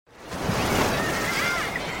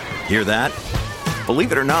Hear that?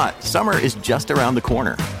 Believe it or not, summer is just around the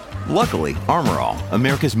corner. Luckily, Armor All,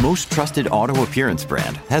 America's most trusted auto appearance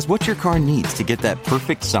brand, has what your car needs to get that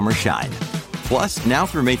perfect summer shine. Plus, now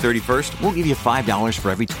through May 31st, we'll give you $5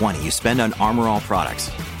 for every $20 you spend on Armor All products.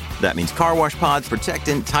 That means car wash pods,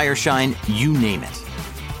 protectant, tire shine, you name it.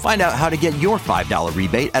 Find out how to get your $5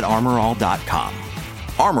 rebate at armorall.com.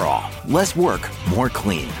 Armor All, less work, more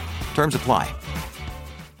clean. Terms apply.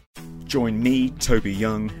 Join me, Toby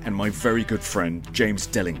Young, and my very good friend James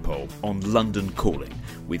Dellingpole on London Calling,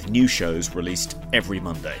 with new shows released every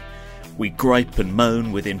Monday. We gripe and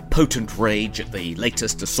moan with impotent rage at the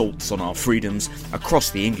latest assaults on our freedoms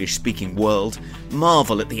across the English-speaking world,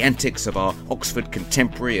 marvel at the antics of our Oxford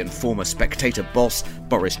contemporary and former Spectator boss,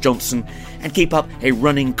 Boris Johnson, and keep up a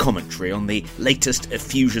running commentary on the latest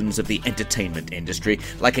effusions of the entertainment industry,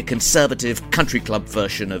 like a conservative country club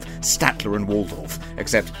version of Statler and Waldorf,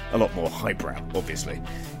 except a lot more highbrow, obviously.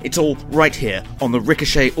 It's all right here on the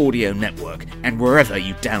Ricochet Audio Network and wherever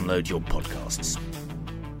you download your podcasts.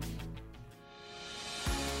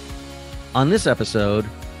 On this episode,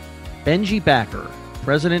 Benji Backer,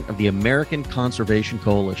 president of the American Conservation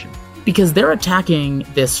Coalition. Because they're attacking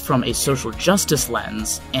this from a social justice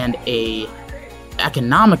lens and a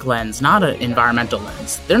economic lens, not an environmental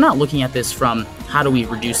lens. They're not looking at this from how do we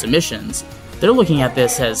reduce emissions. They're looking at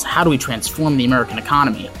this as how do we transform the American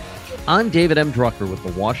economy. I'm David M. Drucker with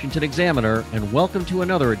the Washington Examiner, and welcome to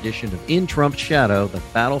another edition of In Trump's Shadow, the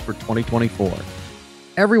battle for 2024.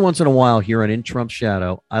 Every once in a while here on In Trump's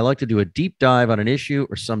Shadow, I like to do a deep dive on an issue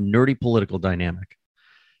or some nerdy political dynamic.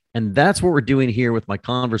 And that's what we're doing here with my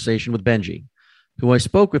conversation with Benji, who I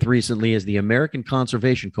spoke with recently as the American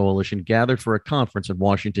Conservation Coalition gathered for a conference in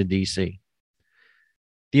Washington, D.C.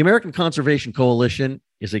 The American Conservation Coalition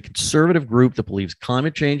is a conservative group that believes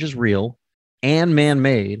climate change is real and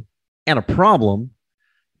man-made and a problem,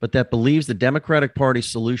 but that believes the Democratic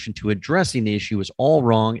Party's solution to addressing the issue is all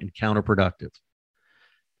wrong and counterproductive.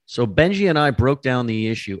 So Benji and I broke down the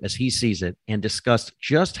issue as he sees it and discussed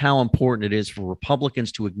just how important it is for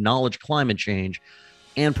Republicans to acknowledge climate change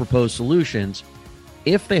and propose solutions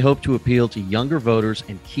if they hope to appeal to younger voters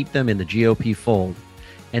and keep them in the GOP fold,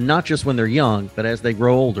 and not just when they're young, but as they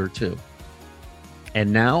grow older too.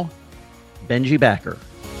 And now, Benji Backer.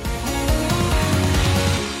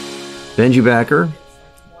 Benji Backer,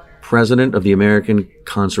 president of the American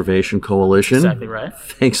Conservation Coalition. Exactly right.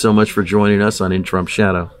 Thanks so much for joining us on In Trump's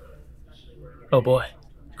Shadow. Oh boy,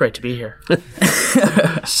 great to be here.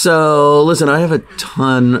 So, listen, I have a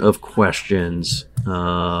ton of questions.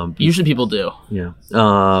 Usually people do. Yeah.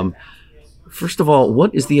 First of all,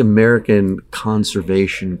 what is the American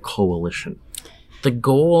Conservation Coalition? The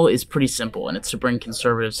goal is pretty simple, and it's to bring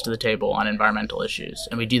conservatives to the table on environmental issues.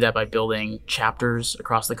 And we do that by building chapters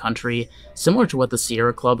across the country, similar to what the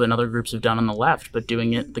Sierra Club and other groups have done on the left, but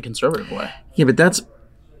doing it the conservative way. Yeah, but that's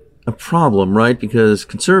a problem, right? Because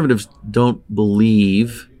conservatives don't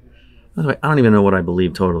believe, by the way, I don't even know what I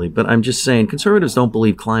believe totally, but I'm just saying conservatives don't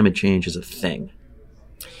believe climate change is a thing.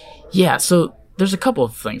 Yeah, so there's a couple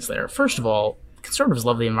of things there. First of all, conservatives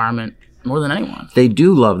love the environment more than anyone. They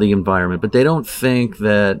do love the environment, but they don't think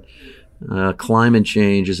that climate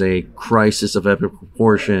change is a crisis of epic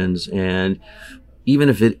proportions, and even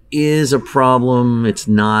if it is a problem, it's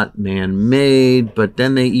not man-made, but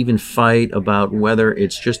then they even fight about whether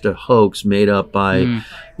it's just a hoax made up by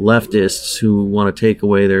leftists who want to take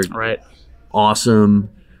away their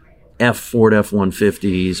awesome Ford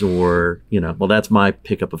F-150s or, well, that's my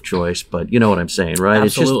pickup of choice, but you know what I'm saying, right?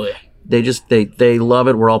 Absolutely. It's just, they love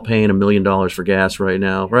it. We're all paying $1 million for gas right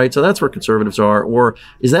now, right? So that's where conservatives are. Or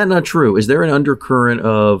is that not true? Is there an undercurrent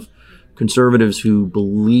of conservatives who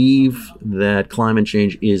believe that climate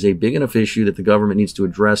change is a big enough issue that the government needs to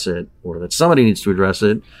address it, or that somebody needs to address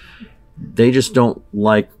it? They just don't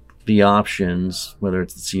like the options, whether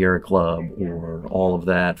it's the Sierra Club or all of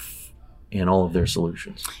that and all of their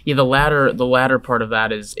solutions. Yeah, the latter part of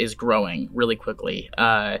that is growing really quickly.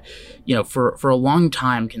 For a long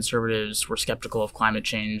time, conservatives were skeptical of climate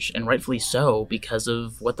change, and rightfully so, because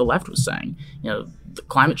of what the left was saying. The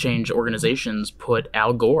climate change organizations put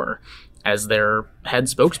Al Gore as their head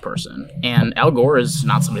spokesperson, and Al Gore is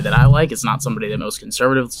not somebody that I like. It's not somebody that most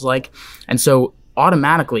conservatives like, and so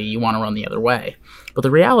automatically you want to run the other way. But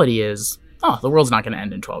the reality is, the world's not going to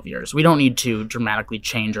end in 12 years. We don't need to dramatically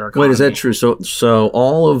change our economy. Wait, is that true? So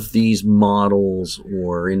all of these models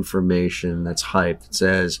or information that's hyped that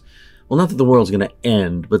says, well, not that the world's going to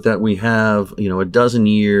end, but that we have, a dozen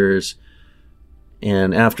years,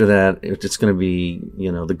 and after that, it's going to be,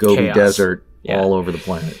 the Gobi Chaos. Desert all over the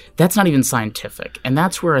planet. That's not even scientific. And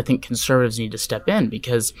that's where I think conservatives need to step in,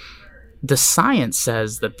 because the science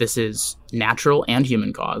says that this is natural and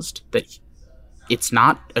human caused, that it's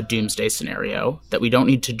not a doomsday scenario, that we don't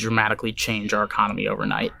need to dramatically change our economy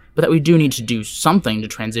overnight, but that we do need to do something to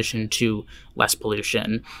transition to less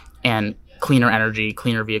pollution and cleaner energy,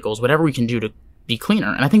 cleaner vehicles, whatever we can do to be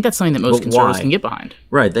cleaner. And I think that's something that most conservatives can get behind.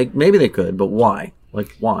 Right. Maybe they could, but why?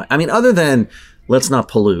 Like, why? I mean, other than let's not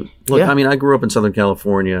pollute. Look, I mean, I grew up in Southern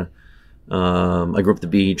California. I grew up at the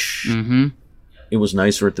beach. Mm-hmm. It was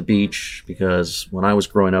nicer at the beach because when I was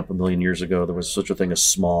growing up a million years ago, there was such a thing as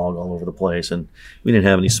smog all over the place, and we didn't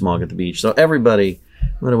have any smog at the beach. So everybody,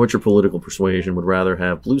 no matter what your political persuasion, would rather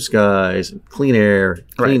have blue skies, and clean air,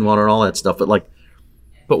 clean water, and all that stuff. But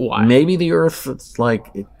why? Maybe the Earth, it's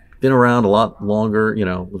been around a lot longer. You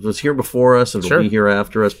know, it was here before us, and it'll be here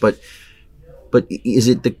after us. But is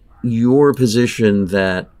it your position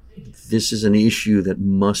that this is an issue that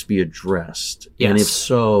must be addressed? Yes. And if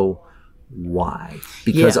so, why?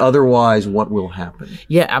 Because otherwise, what will happen?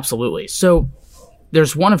 Yeah, absolutely. So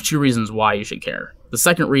there's one of two reasons why you should care. The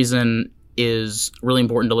second reason is really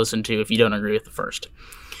important to listen to if you don't agree with the first.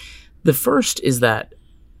 The first is that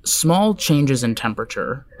small changes in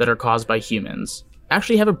temperature that are caused by humans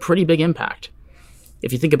actually have a pretty big impact.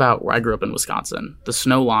 If you think about where I grew up in Wisconsin, the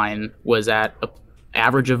snow line was at an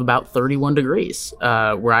average of about 31 degrees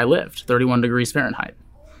where I lived, 31 degrees Fahrenheit.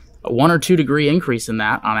 A 1 or 2 degree increase in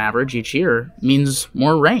that on average each year means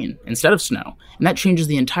more rain instead of snow. And that changes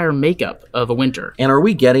the entire makeup of a winter. And are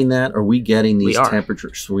we getting that? Are we getting these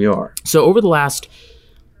temperatures? We are. So over the last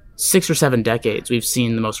 6 or 7 decades, we've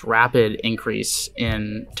seen the most rapid increase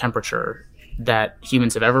in temperature that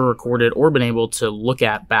humans have ever recorded or been able to look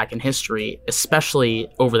at back in history, especially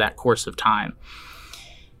over that course of time.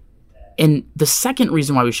 And the second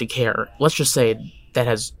reason why we should care, let's just say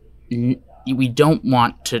that we don't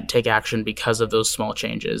want to take action because of those small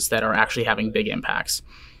changes that are actually having big impacts.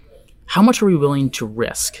 How much are we willing to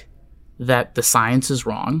risk that the science is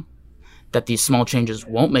wrong, that these small changes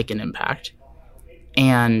won't make an impact,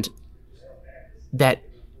 and that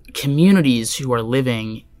communities who are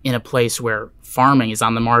living in a place where farming is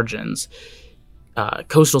on the margins,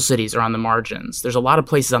 coastal cities are on the margins. There's a lot of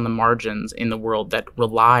places on the margins in the world that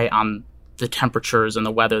rely on the temperatures and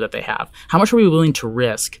the weather that they have. How much are we willing to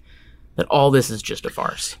risk that all this is just a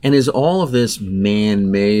farce? And is all of this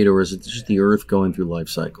man-made, or is it just the Earth going through life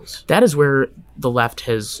cycles? That is where the left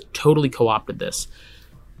has totally co-opted this.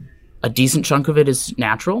 A decent chunk of it is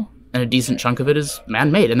natural, and a decent chunk of it is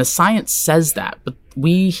man-made. And the science says that, but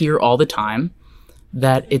we hear all the time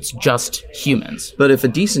that it's just humans. But if a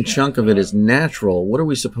decent chunk of it is natural, what are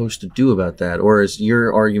we supposed to do about that? Or is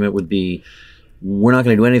your argument would be, we're not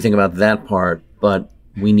going to do anything about that part, but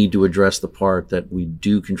we need to address the part that we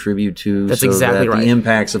do contribute to. That's exactly right. The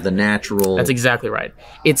impacts of the natural. That's exactly right.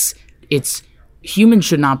 It's humans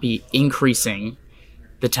should not be increasing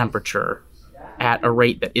the temperature at a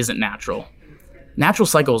rate that isn't natural. Natural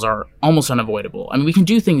cycles are almost unavoidable. I mean, we can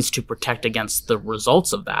do things to protect against the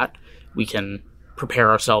results of that. We can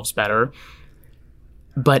prepare ourselves better.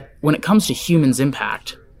 But when it comes to humans'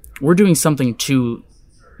 impact, we're doing something to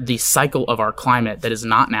the cycle of our climate that is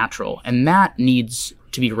not natural, and that needs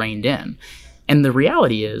to be reined in. And the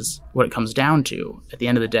reality is, what it comes down to at the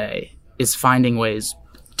end of the day is finding ways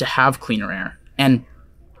to have cleaner air. And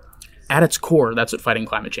at its core, that's what fighting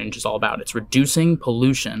climate change is all about. It's reducing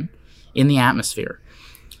pollution in the atmosphere.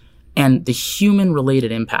 And the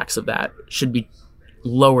human-related impacts of that should be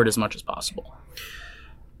lowered as much as possible.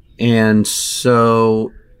 And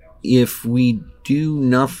so if we do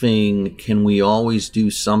nothing, can we always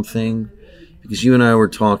do something? Because you and I were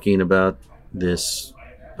talking about this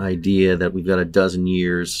idea that we've got a dozen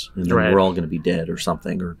years and then we're all going to be dead or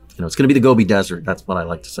something, or it's going to be the Gobi Desert. That's what I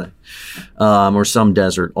like to say, or some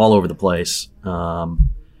desert all over the place.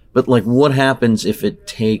 But what happens if it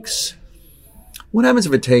takes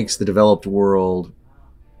the developed world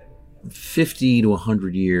 50 to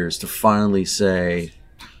 100 years to finally say,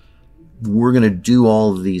 we're going to do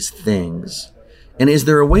all of these things? And is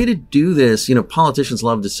there a way to do this? Politicians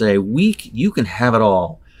love to say, you can have it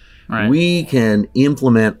all. Right. We can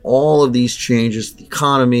implement all of these changes to the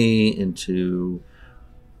economy, into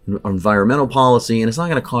environmental policy, and it's not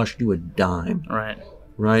going to cost you a dime.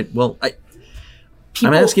 Right? Well,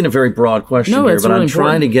 I'm asking a very broad question here, but really I'm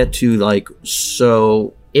trying to get to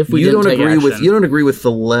so if we you don't agree with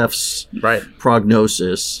the left's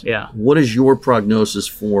prognosis. Yeah. What is your prognosis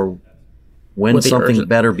for when something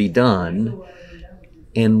better be done?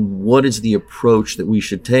 And what is the approach that we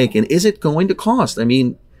should take? And is it going to cost? I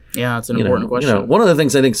mean, yeah, it's an important question. One of the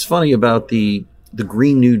things I think is funny about the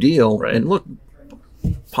Green New Deal, and look,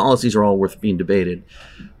 policies are all worth being debated,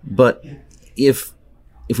 but if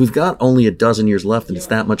if we've got only a dozen years left and it's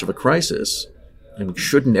that much of a crisis, and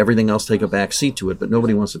shouldn't everything else take a back seat to it? But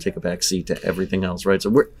nobody wants to take a back seat to everything else, right? So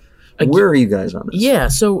where are you guys on this? Yeah,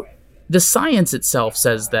 so the science itself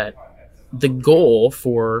says that the goal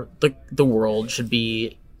for the world should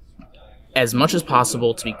be as much as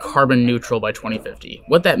possible to be carbon neutral by 2050.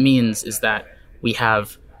 What that means is that we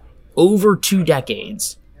have over 2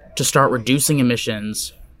 decades to start reducing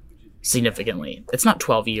emissions significantly. It's not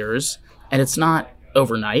 12 years, and it's not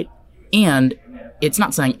overnight, and it's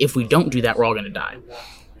not saying if we don't do that, we're all going to die.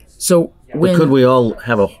 So but could we all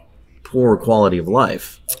have a poor quality of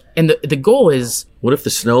life? And the goal is... What if the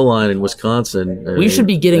snow line in Wisconsin... We should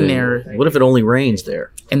be getting there... What if it only rains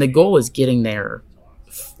there? And the goal is getting there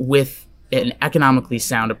with an economically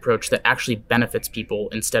sound approach that actually benefits people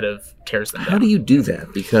instead of tears them down. How do you do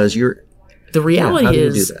that? Because the reality how do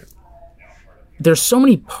is... you do that? There's so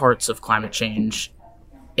many parts of climate change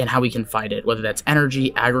and how we can fight it, whether that's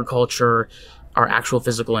energy, agriculture, our actual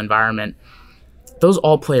physical environment. Those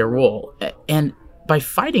all play a role. And by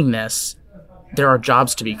fighting this, there are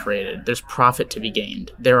jobs to be created. There's profit to be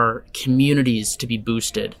gained. There are communities to be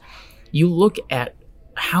boosted. You look at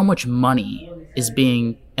how much money is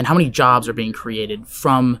being, and how many jobs are being created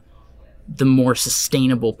from the more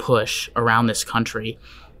sustainable push around this country.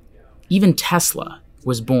 Even Tesla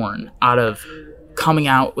was born out of coming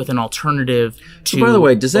out with an alternative to... So by the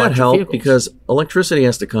way, does that electric help? vehicles. Because electricity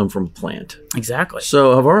has to come from a plant. Exactly.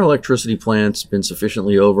 So have our electricity plants been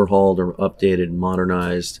sufficiently overhauled or updated and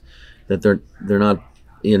modernized that they're not,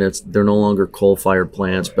 they're no longer coal-fired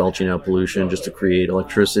plants belching out pollution just to create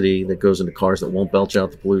electricity that goes into cars that won't belch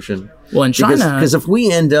out the pollution? Well, in China... Because if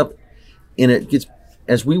we end up in it,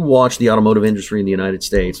 as we watch the automotive industry in the United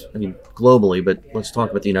States, I mean, globally, but let's talk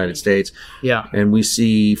about the United States. Yeah. And we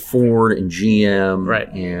see Ford and GM, right,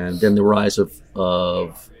 and then the rise of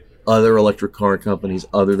other electric car companies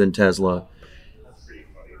other than Tesla.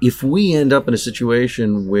 If we end up in a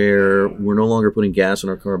situation where we're no longer putting gas in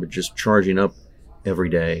our car, but just charging up every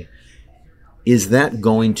day, is that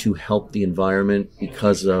going to help the environment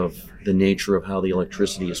because of the nature of how the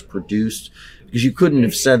electricity is produced? Because you couldn't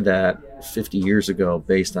have said that 50 years ago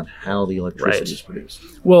based on how the electricity is produced.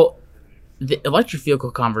 Well, the electric vehicle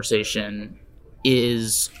conversation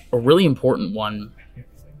is a really important one,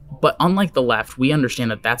 but unlike the left, we understand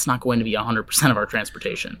that that's not going to be 100% of our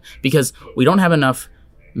transportation because we don't have enough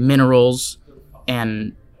minerals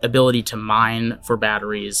and ability to mine for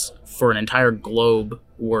batteries for an entire globe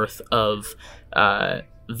worth of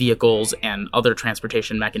vehicles and other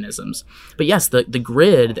transportation mechanisms. But yes, the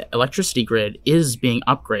grid, the electricity grid, is being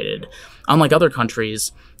upgraded. Unlike other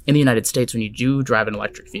countries, in the United States, when you do drive an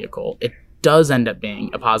electric vehicle, it does end up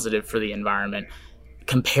being a positive for the environment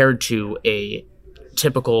compared to a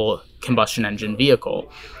typical combustion engine vehicle.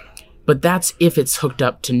 But that's if it's hooked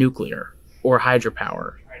up to nuclear or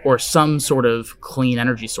hydropower or some sort of clean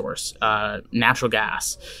energy source, natural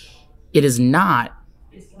gas. It is not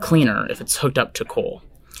cleaner if it's hooked up to coal.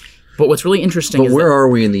 But what's really interesting is where are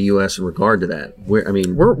we in the U.S. in regard to that?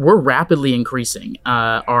 We're rapidly increasing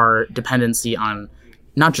our dependency on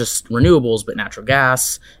not just renewables, but natural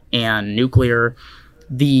gas and nuclear.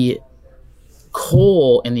 The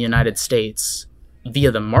coal in the United States via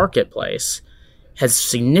the marketplace has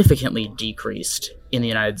significantly decreased in the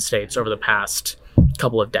United States over the past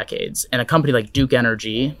couple of decades. And a company like Duke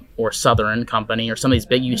Energy or Southern Company or some of these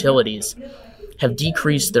big utilities have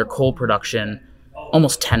decreased their coal production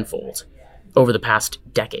almost tenfold over the past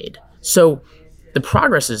decade. So the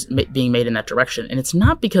progress is being made in that direction. And it's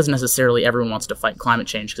not because necessarily everyone wants to fight climate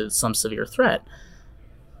change because it's some severe threat.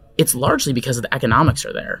 It's largely because the economics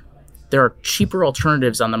are there. There are cheaper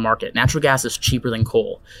alternatives on the market. Natural gas is cheaper than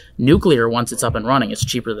coal. Nuclear, once it's up and running, is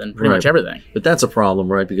cheaper than pretty much everything. But that's a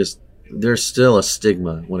problem, right? Because there's still a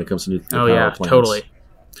stigma when it comes to nuclear power plants. Totally.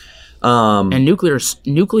 And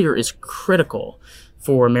nuclear is critical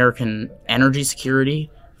for American energy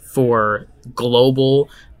security, for global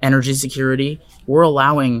energy security. We're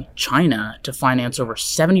allowing China to finance over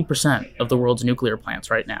 70% of the world's nuclear plants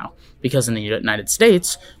right now because in the United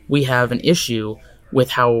States, we have an issue with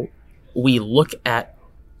how we look at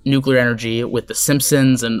nuclear energy with The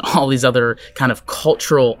Simpsons and all these other kind of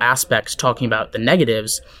cultural aspects talking about the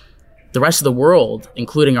negatives. The rest of the world,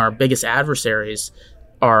 including our biggest adversaries,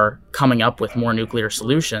 are coming up with more nuclear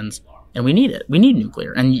solutions, and we need it. We need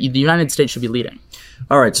nuclear, and the United States should be leading.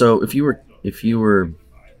 All right, so if you were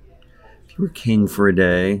king for a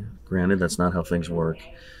day, granted that's not how things work,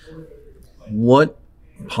 what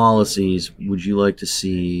policies would you like to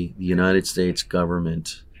see the United States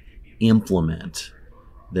government implement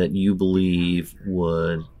that you believe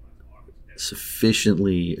would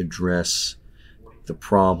sufficiently address the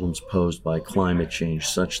problems posed by climate change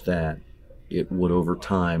such that it would over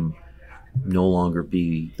time no longer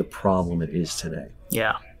be the problem it is today?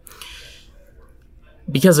 Yeah.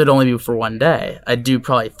 Because it'd only be for one day, I'd do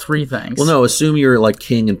probably three things. Well, no, assume you're like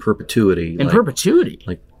king in perpetuity. In perpetuity?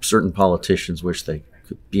 Like certain politicians wish they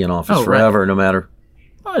could be in office forever, no matter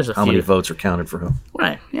how many votes are counted for whom.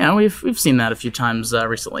 Right. Yeah, we've seen that a few times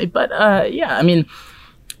recently. But yeah, I mean,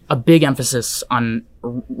 a big emphasis on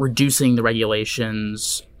reducing the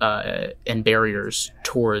regulations and barriers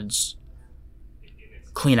towards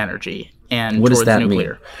clean energy and what towards does that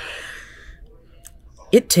nuclear. Mean?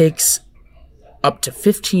 It takes up to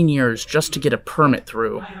 15 years just to get a permit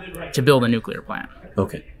through to build a nuclear plant.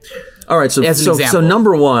 Okay. All right. So, so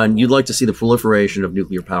number one, you'd like to see the proliferation of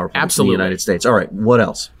nuclear power plants in the United States. All right. What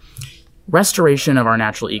else? Restoration of our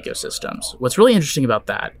natural ecosystems. What's really interesting about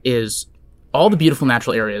that is all the beautiful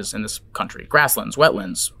natural areas in this country, grasslands,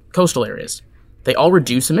 wetlands, coastal areas, they all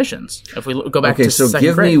reduce emissions. If we go back to second grade.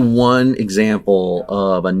 Give me one example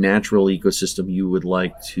of a natural ecosystem you would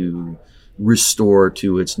like to restore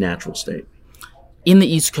to its natural state. In the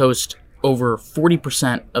East Coast, over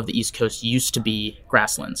 40% of the East Coast used to be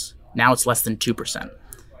grasslands. Now it's less than 2%.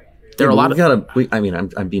 There are a lot of.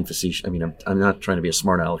 I'm being facetious. I mean, I'm not trying to be a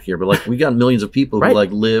smart aleck here, but like we got millions of people who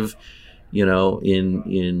like live,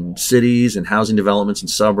 in cities and housing developments and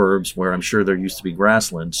suburbs where I'm sure there used to be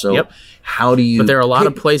grassland. So how do you? But there are a lot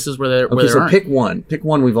of places where there. Okay, so pick one. Pick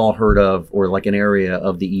one we've all heard of, or like an area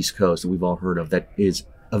of the East Coast that we've all heard of that is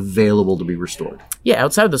available to be restored. Yeah,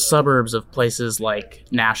 outside of the suburbs of places like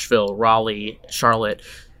Nashville, Raleigh, Charlotte,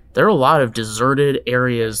 there are a lot of deserted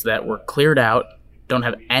areas that were cleared out, don't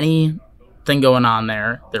have anything going on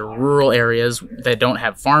there. They're rural areas that don't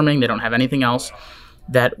have farming, they don't have anything else,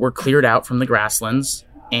 that were cleared out from the grasslands,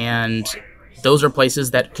 and those are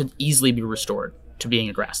places that could easily be restored to being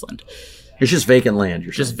a grassland. It's just vacant land,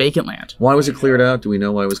 you're saying? Just vacant land. Why was it cleared out? Do we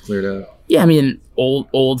know why it was cleared out? Yeah, I mean,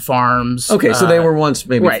 old farms. Okay, so they were once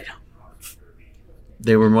maybe... Right.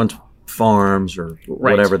 They were once farms or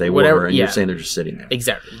whatever they were, and you're saying they're just sitting there.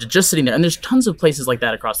 Exactly. They're just sitting there. And there's tons of places like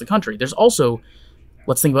that across the country. There's also,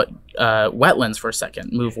 let's think about wetlands for a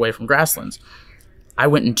second, move away from grasslands. I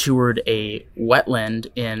went and toured a wetland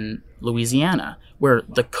in Louisiana where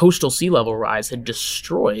the coastal sea level rise had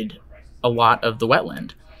destroyed a lot of the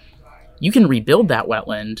wetland. You can rebuild that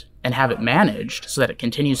wetland and have it managed so that it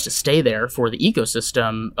continues to stay there for the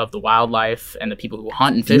ecosystem of the wildlife and the people who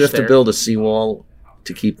hunt and fish there. Do you have to build a seawall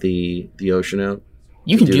to keep the ocean out?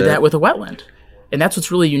 You can do that with a wetland. And that's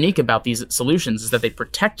what's really unique about these solutions is that they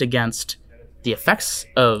protect against the effects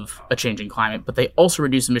of a changing climate, but they also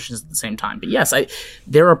reduce emissions at the same time. But yes,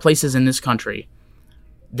 there are places in this country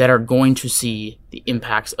that are going to see the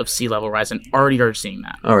impacts of sea level rise and already are seeing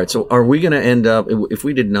that. All right, so are we going to end up, if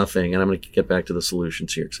we did nothing, and I'm going to get back to the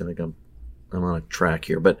solutions here because I think I'm on a track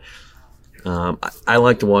here, but I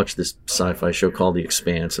like to watch this sci-fi show called The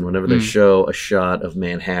Expanse, and whenever they show a shot of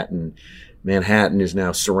Manhattan is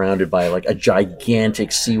now surrounded by like a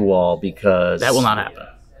gigantic seawall because... That will not happen.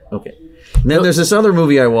 Okay. And then there's this other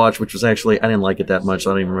movie I watched, which was actually, I didn't like it that much, so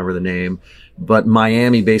I don't even remember the name, but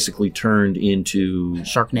Miami basically turned into...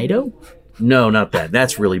 Sharknado? No, not that.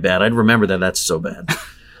 That's really bad. I'd remember that. That's so bad.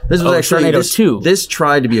 This was actually Sharknado 2. This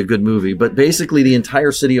tried to be a good movie, but basically the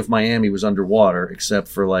entire city of Miami was underwater except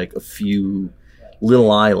for like a few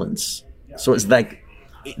little islands. So it's like...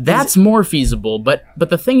 That's more feasible, but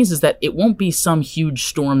the thing is that it won't be some huge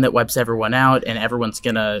storm that wipes everyone out and everyone's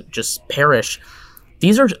going to just perish.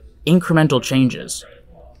 These are incremental changes.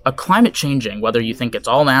 A climate changing, whether you think it's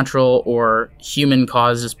all natural or human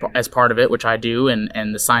caused as part of it, which I do,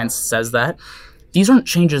 and the science says that, these aren't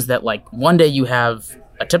changes that like one day you have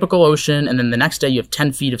a typical ocean and then the next day you have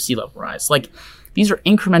 10 feet of sea level rise. Like these are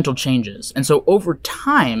incremental changes. And so over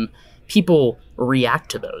time, people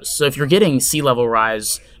react to those. So if you're getting sea level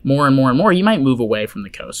rise more and more and more, you might move away from the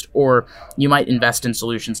coast or you might invest in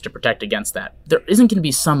solutions to protect against that. There isn't going to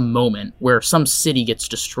be some moment where some city gets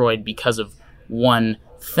destroyed because of one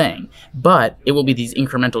thing, but it will be these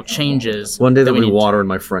incremental changes. One day there'll be water in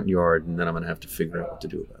my front yard and then I'm going to have to figure out what to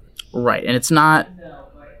do about it. Right. And it's not,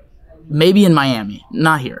 maybe in Miami,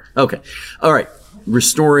 not here. Okay. All right.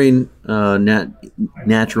 Restoring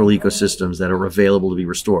natural ecosystems that are available to be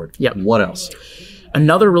restored. Yep. What else?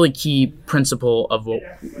 Another really key principle of what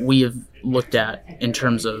we have looked at in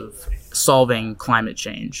terms of solving climate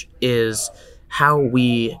change is how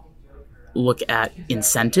we look at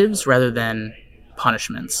incentives rather than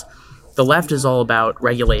punishments. The left is all about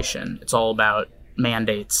regulation. It's all about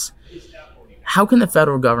mandates. How can the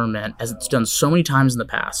federal government, as it's done so many times in the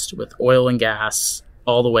past with oil and gas,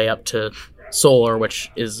 all the way up to solar,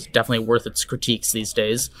 which is definitely worth its critiques these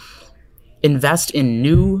days, invest in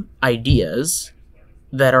new ideas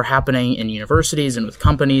that are happening in universities and with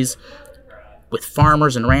companies, with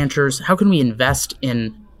farmers and ranchers? How can we invest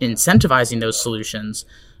in incentivizing those solutions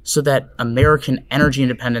so that American energy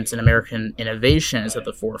independence and American innovation is at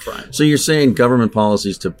the forefront? So you're saying government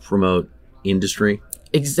policies to promote industry?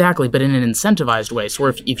 Exactly, but in an incentivized way. So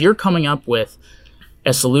if you're coming up with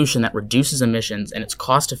a solution that reduces emissions and it's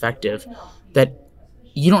cost effective, that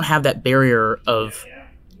you don't have that barrier of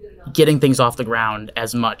getting things off the ground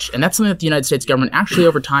as much. And that's something that the United States government actually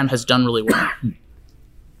over time has done really well.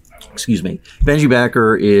 Excuse me. Benji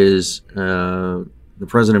Backer is the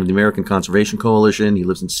president of the American Conservation Coalition. He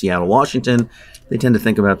lives in Seattle, Washington. They tend to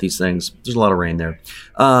think about these things. There's a lot of rain there.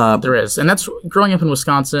 There is. And that's growing up in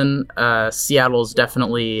Wisconsin. Seattle is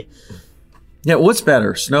definitely... Yeah, what's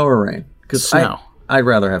better, snow or rain? Because snow. I'd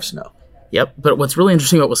rather have snow. Yep. But what's really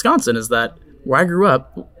interesting about Wisconsin is that where I grew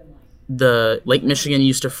up, the Lake Michigan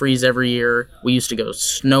used to freeze every year. We used to go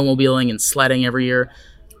snowmobiling and sledding every year.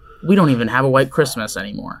 We don't even have a white Christmas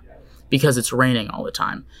anymore because it's raining all the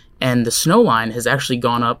time. And the snow line has actually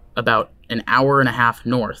gone up about an hour and a half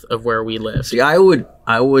north of where we live. See, I would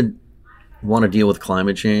want to deal with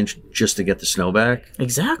climate change just to get the snow back.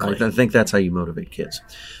 Exactly. I think that's how you motivate kids.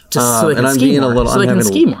 Just so they can ski more. So they can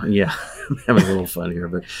ski more. Yeah, I'm having a little fun here.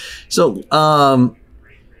 But so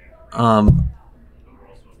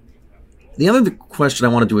the other question I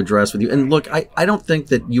wanted to address with you, and look, I don't think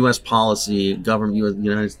that U.S. policy,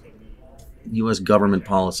 U.S. government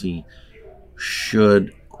policy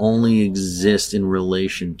should only exist in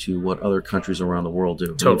relation to what other countries around the world do.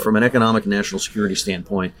 Totally. I mean, from an economic and national security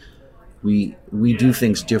standpoint, we do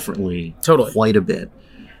things differently quite a bit.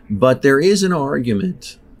 But there is an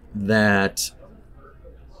argument that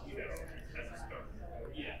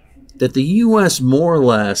the U.S. more or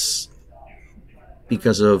less,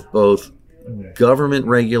 because of both government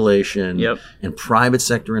regulation and private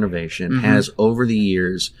sector innovation, has over the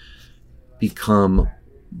years become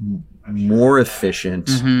more efficient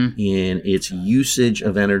in its usage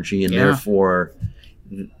of energy and therefore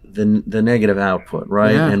the negative output,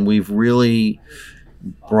 right? Yeah. And we've really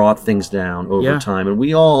brought things down over time. And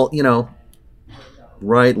we all,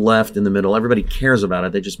 right, left, in the middle, everybody cares about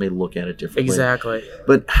it. They just may look at it differently. Exactly.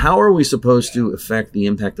 But how are we supposed to affect the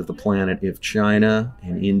impact of the planet if China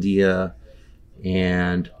and India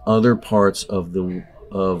and other parts of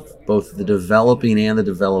both the developing and the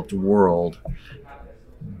developed world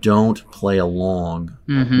don't play along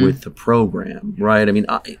with the program, right? I mean,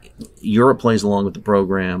 Europe plays along with the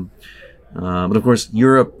program, but of course,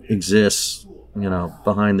 Europe exists,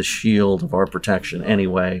 behind the shield of our protection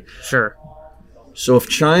anyway. Sure. So if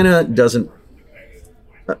China doesn't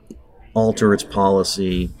alter its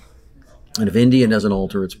policy, and if India doesn't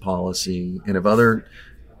alter its policy, and if other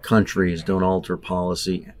countries don't alter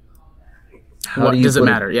policy, what does it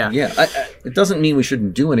matter? Yeah. It doesn't mean we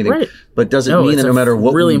shouldn't do anything, right. but does it mean that no matter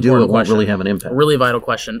what we do, it won't really have an impact? Really vital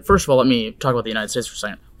question. First of all, let me talk about the United States for a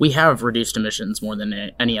second. We have reduced emissions more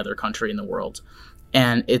than any other country in the world,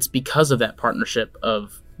 and it's because of that partnership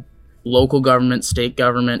of local government, state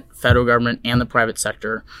government, federal government, and the private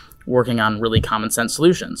sector working on really common sense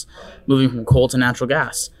solutions. Moving from coal to natural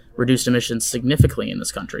gas reduced emissions significantly in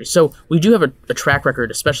this country. So we do have a track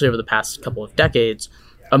record, especially over the past couple of decades,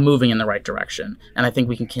 of moving in the right direction. And I think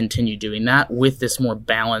we can continue doing that with this more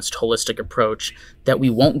balanced, holistic approach that we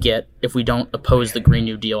won't get if we don't oppose the Green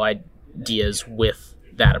New Deal ideas with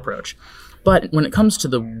that approach. But when it comes to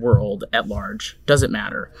the world at large, does it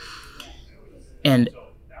matter? And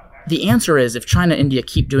the answer is, if China and India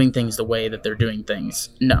keep doing things the way that they're doing things,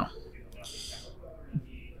 no.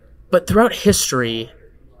 But throughout history,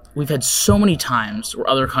 we've had so many times where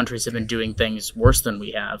other countries have been doing things worse than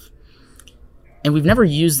we have. And we've never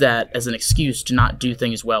used that as an excuse to not do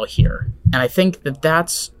things well here. And I think that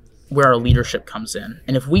that's where our leadership comes in.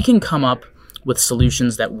 And if we can come up with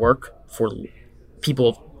solutions that work for people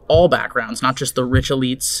of all backgrounds, not just the rich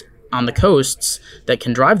elites on the coasts that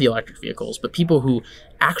can drive the electric vehicles, but people who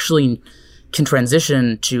actually can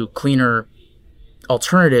transition to cleaner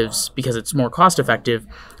alternatives because it's more cost effective,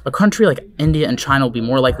 a country like India and China will be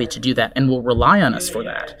more likely to do that and will rely on us for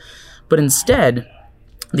that. But instead,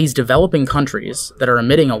 these developing countries that are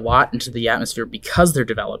emitting a lot into the atmosphere because they're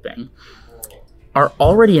developing are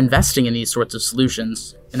already investing in these sorts of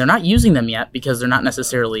solutions, and they're not using them yet because they're not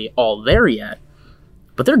necessarily all there yet,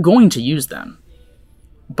 but they're going to use them.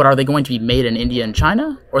 But are they going to be made in India and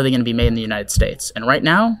China, or are they going to be made in the United States? And right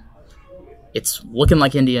now, it's looking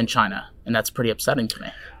like India and China, and that's pretty upsetting to me.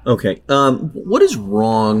 Okay. What is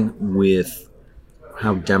wrong with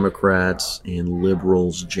how Democrats and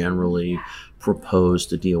liberals generally propose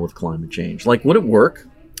to deal with climate change? Like, would it work?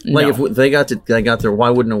 Like, No. if they got there, why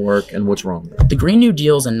wouldn't it work, and what's wrong with it? The Green New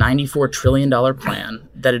Deal is a $94 trillion plan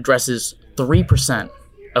that addresses 3%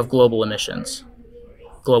 of global emissions,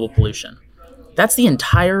 global pollution. That's the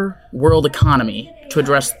entire world economy to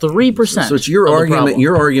address 3%. So it's your of the argument. problem.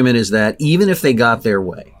 Your argument is that even if they got their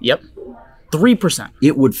way, Yep. 3%.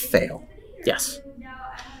 it would fail. Yes.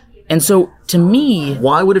 And so to me,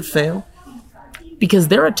 Why would it fail? because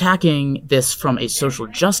they're attacking this from a social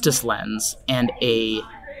justice lens and a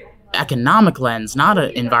economic lens, not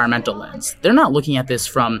an environmental lens. They're not looking at this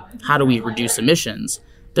from how do we reduce emissions.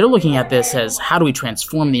 They're looking at this as how do we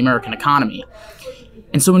transform the American economy.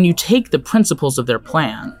 And so when you take the principles of their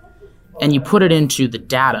plan and you put it into the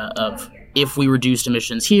data of if we reduced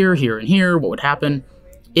emissions here, here, and here, what would happen?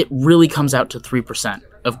 It really comes out to 3%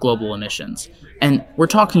 of global emissions. And we're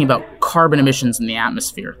talking about carbon emissions in the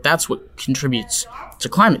atmosphere. That's what contributes to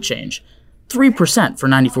climate change. 3% for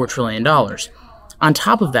 $94 trillion. On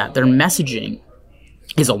top of that, their messaging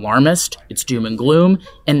is alarmist, it's doom and gloom.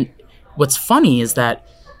 And what's funny is that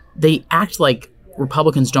they act like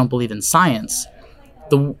Republicans don't believe in science.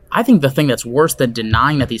 I think the thing that's worse than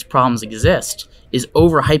denying that these problems exist is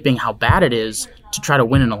overhyping how bad it is to try to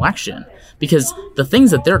win an election. Because the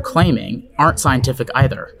things that they're claiming aren't scientific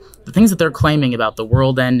either. The things that they're claiming about the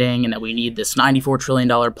world ending and that we need this $94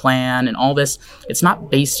 trillion plan and all this, it's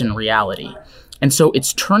not based in reality. And so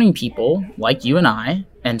it's turning people like you and I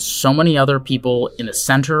and so many other people in the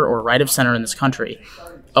center or right of center in this country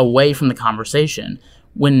away from the conversation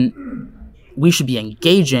when we should be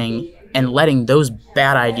engaging and letting those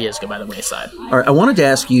bad ideas go by the wayside. All right, I wanted to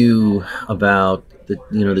ask you about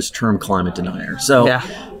this term climate denier. So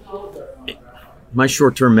my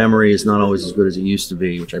short-term memory is not always as good as it used to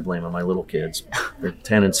be, which I blame on my little kids. They're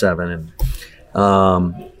 10 and 7,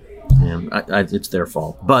 and it's their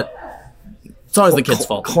fault. But it's always the kids'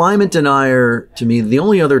 fault. Climate denier, to me, the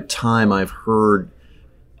only other time I've heard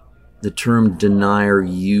the term denier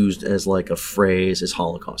used as like a phrase is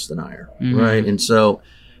Holocaust denier, right? And so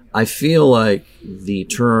I feel like the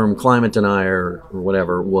term climate denier or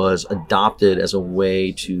whatever was adopted as a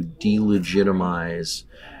way to delegitimize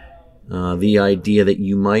the idea that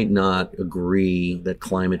you might not agree that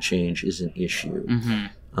climate change is an issue,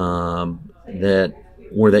 that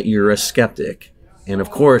you're a skeptic. And of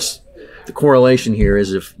course, the correlation here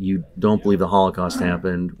is if you don't believe the Holocaust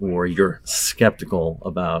happened or you're skeptical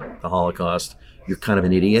about the Holocaust, you're kind of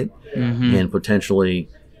an idiot and potentially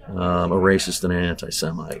a racist and an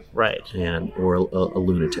anti-Semite, right? Or a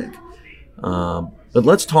lunatic. But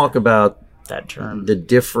let's talk about that term.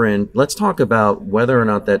 Let's talk about whether or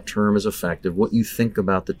not that term is effective. What you think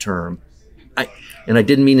about the term. I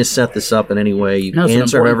didn't mean to set this up in any way. You can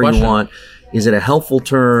answer however you want. Is it a helpful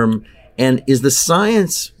term? And is the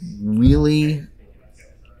science really,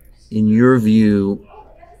 in your view,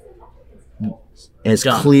 as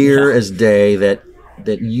clear as day that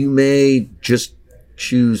you may just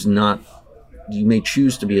choose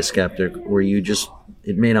to be a skeptic, or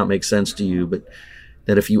it may not make sense to you, but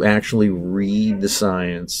that if you actually read the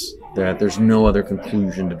science, that there's no other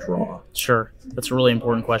conclusion to draw? Sure. That's a really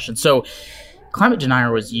important question. So climate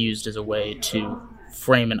denier was used as a way to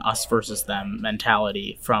frame an us versus them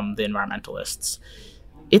mentality from the environmentalists.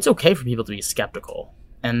 It's okay for people to be skeptical,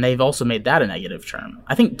 and they've also made that a negative term.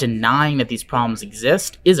 I think denying that these problems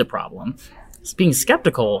exist is a problem. Being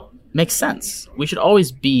skeptical makes sense. We should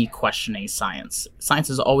always be questioning science. Science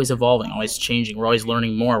is always evolving, always changing. We're always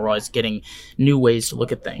learning more. We're always getting new ways to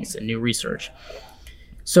look at things and new research.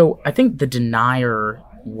 So I think the denier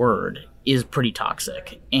word is pretty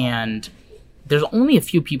toxic, and there's only a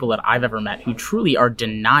few people that I've ever met who truly are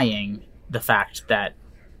denying the fact that,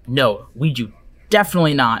 no, we do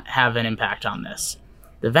definitely not have an impact on this.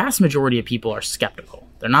 The vast majority of people are skeptical.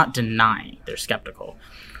 They're not denying, they're skeptical.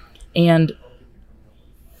 And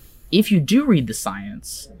if you do read the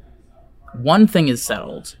science, one thing is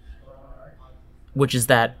settled, which is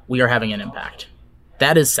that we are having an impact.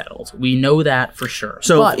 That is settled. We know that for sure.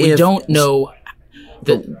 But we don't know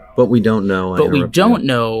that. But we don't know. But we don't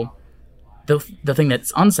know. The thing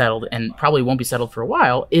that's unsettled and probably won't be settled for a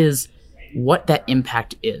while is what that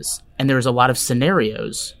impact is. And there's a lot of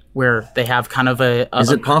scenarios where they have kind of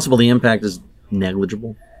Is it possible the impact is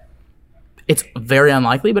negligible? It's very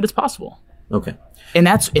unlikely, but it's possible. Okay. And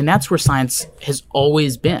that's where science has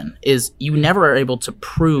always been, is you never are able to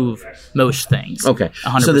prove most things. Okay.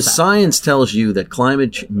 100%. So the science tells you that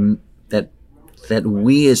that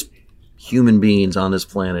we as human beings on this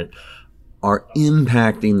planet are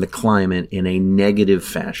impacting the climate in a negative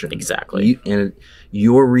fashion. Exactly. And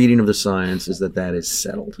your reading of the science is that is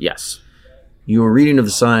settled. Yes. Your reading of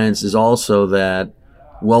the science is also that,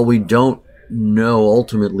 while we don't know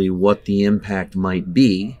ultimately what the impact might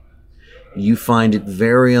be, you find it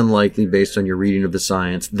very unlikely, based on your reading of the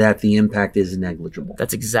science, that the impact is negligible.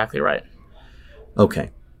 That's exactly right.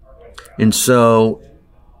 Okay. And so,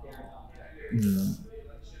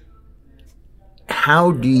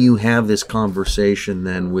 how do you have this conversation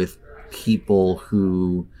then with people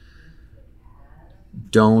who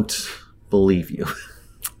don't believe you?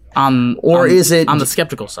 Is it on the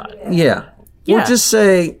skeptical side? Yeah. Yeah. Or just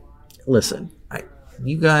say, listen,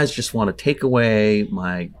 you guys just want to take away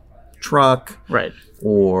my truck, right?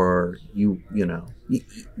 Or you know,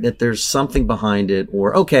 that there's something behind it,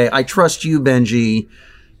 or okay, I trust you, Benji,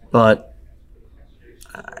 but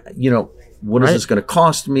what is this going to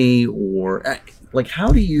cost me? Or like,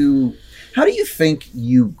 how do you think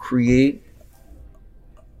you create,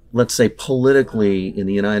 let's say politically in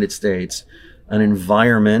the United States, an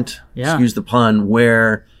environment, excuse the pun,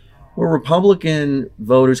 where Republican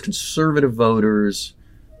voters, conservative voters,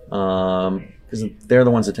 because they're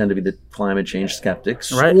the ones that tend to be the climate change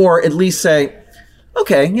skeptics, right, or at least say,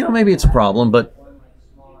 okay, maybe it's a problem, but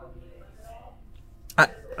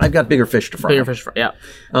I've got bigger fish to fry.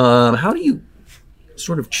 How do you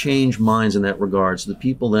sort of change minds in that regard, so that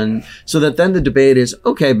people then the debate is,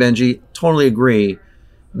 okay, Benji, totally agree.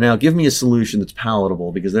 Now give me a solution that's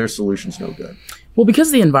palatable, because their solution's no good. Well,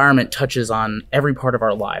 because the environment touches on every part of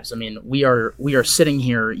our lives. I mean, we are sitting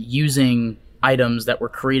here using items that were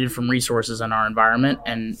created from resources in our environment,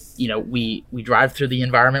 and we drive through the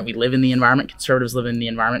environment, we live in the environment, conservatives live in the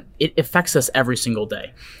environment. It affects us every single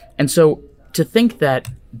day. And so to think that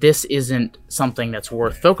this isn't something that's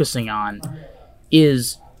worth focusing on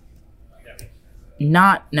is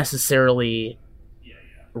not necessarily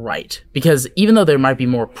right, because even though there might be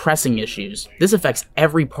more pressing issues, this affects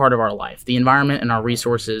every part of our life. The environment and our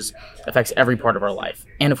resources affects every part of our life,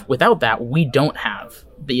 and without that, we don't have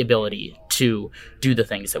the ability to do the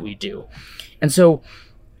things that we do. And so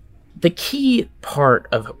the key part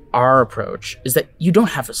of our approach is that you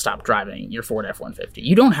don't have to stop driving your Ford F-150.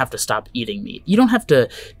 You don't have to stop eating meat. You don't have to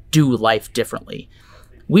do life differently.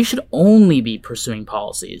 We should only be pursuing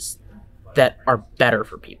policies that are better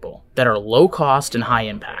for people, that are low cost and high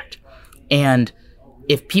impact. And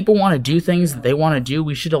if people want to do things that they want to do,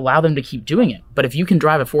 we should allow them to keep doing it. But if you can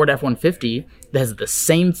drive a Ford F-150 that has the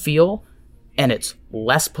same feel and it's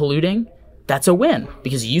less polluting, that's a win,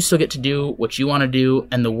 because you still get to do what you want to do,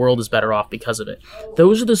 and the world is better off because of it.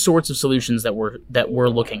 Those are the sorts of solutions that we're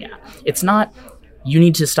looking at. It's not, you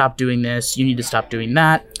need to stop doing this, you need to stop doing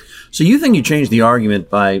that. So you think you change the argument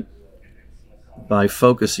by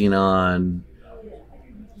focusing on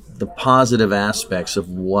the positive aspects of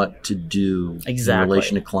what to do in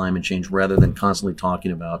relation to climate change, rather than constantly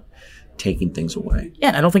talking about taking things away. Yeah,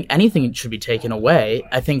 and I don't think anything should be taken away.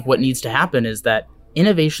 I think what needs to happen is that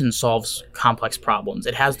innovation solves complex problems.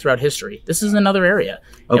 It has throughout history. This is another area.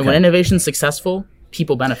 Okay. And when innovation is successful,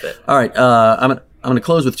 people benefit. All right. I'm going to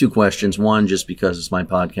close with two questions. One, just because it's my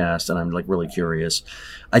podcast and I'm really curious.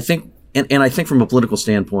 I think, and I think from a political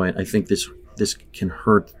standpoint, I think this can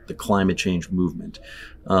hurt the climate change movement.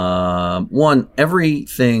 One,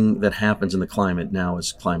 everything that happens in the climate now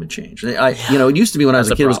is climate change. It used to be when I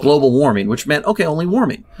was a kid, it was global warming, which meant, okay, only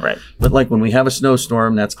warming. Right. But like when we have a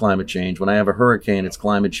snowstorm, that's climate change. When I have a hurricane, it's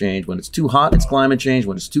climate change. When it's too hot, it's climate change.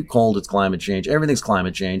 When it's too cold, it's climate change. Everything's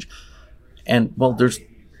climate change. And by the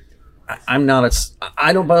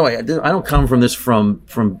way, I don't come from this from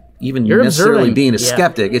even You're necessarily observing. being a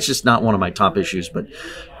skeptic. It's just not one of my top issues. But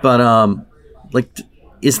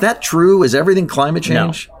is that true? Is everything climate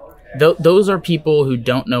change? No. Those are people who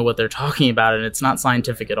don't know what they're talking about, and it's not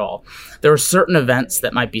scientific at all. There are certain events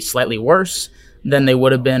that might be slightly worse than they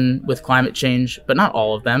would have been with climate change, but not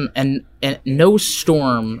all of them. And no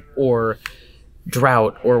storm or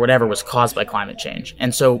drought or whatever was caused by climate change.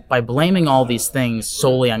 And so by blaming all these things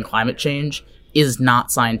solely on climate change is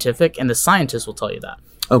not scientific, and the scientists will tell you that.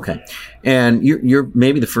 Okay. And you're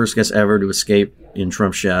maybe the first guest ever to escape in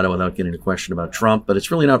Trump's shadow without getting a question about Trump, but it's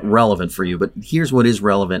really not relevant for you. But here's what is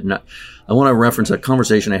relevant. And I want to reference a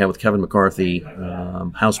conversation I had with Kevin McCarthy,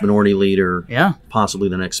 House Minority Leader, possibly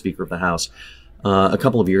the next Speaker of the House, a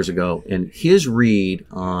couple of years ago. And his read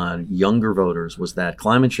on younger voters was that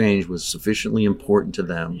climate change was sufficiently important to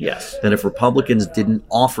them that if Republicans didn't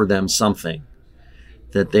offer them something,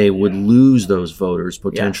 that they would lose those voters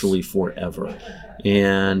potentially forever.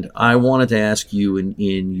 And I wanted to ask you,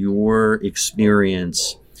 in your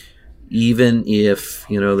experience, even if,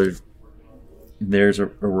 there's a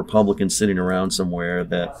Republican sitting around somewhere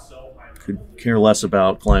that could care less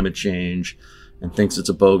about climate change and thinks it's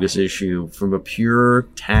a bogus issue, from a pure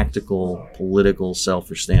tactical, political,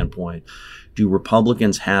 selfish standpoint, do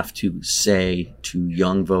Republicans have to say to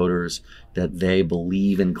young voters that they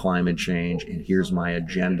believe in climate change and here's my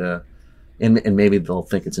agenda? And maybe they'll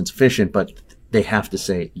think it's insufficient, but they have to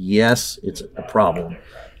say, yes, it's a problem,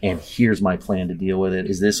 and here's my plan to deal with it.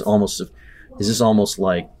 Is this almost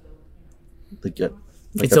like it's a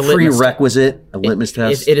prerequisite, a litmus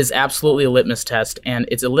test? It is absolutely a litmus test, and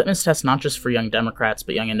it's a litmus test not just for young Democrats,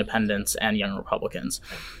 but young independents and young Republicans.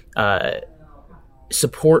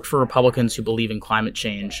 Support for Republicans who believe in climate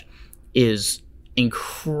change is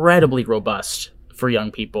incredibly robust for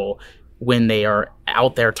young people when they are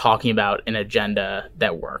out there talking about an agenda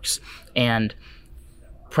that works. And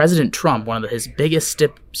President Trump, one of his biggest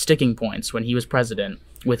sticking points when he was president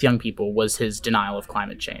with young people was his denial of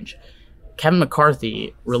climate change. Kevin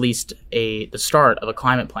McCarthy released the start of a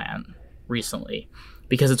climate plan recently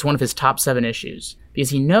because it's one of his top 7 issues,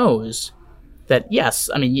 because he knows that,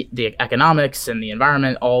 yes, I mean, the economics and the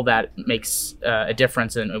environment, all that makes a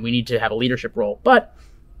difference, and we need to have a leadership role, but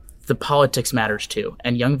the politics matters too.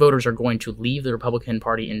 And young voters are going to leave the Republican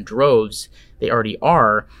Party in droves. They already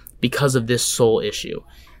are, because of this sole issue.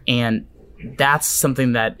 And that's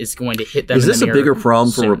something that is going to hit them. Is this in the a bigger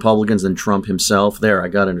problem soon. for Republicans than Trump himself? There, I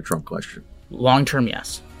got into Trump question. Long-term,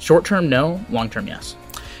 yes. Short-term, no. Long-term, yes.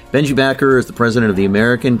 Benji Backer is the president of the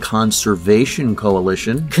American Conservation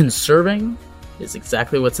Coalition. Conserving is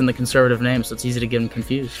exactly what's in the conservative name, so it's easy to get them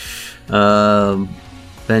confused.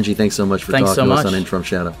 Benji, thanks so much for talking to us on In Trump's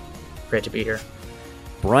Shadow. Great to be here.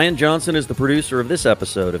 Brian Johnson is the producer of this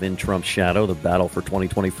episode of In Trump's Shadow, The Battle for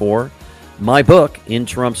 2024. My book, In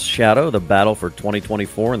Trump's Shadow, The Battle for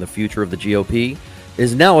 2024 and the Future of the GOP,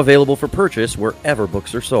 is now available for purchase wherever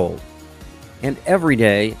books are sold. And every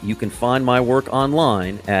day, you can find my work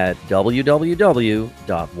online at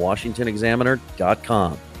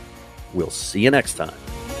www.washingtonexaminer.com. We'll see you next time.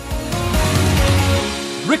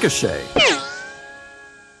 Ricochet.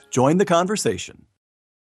 Join the conversation.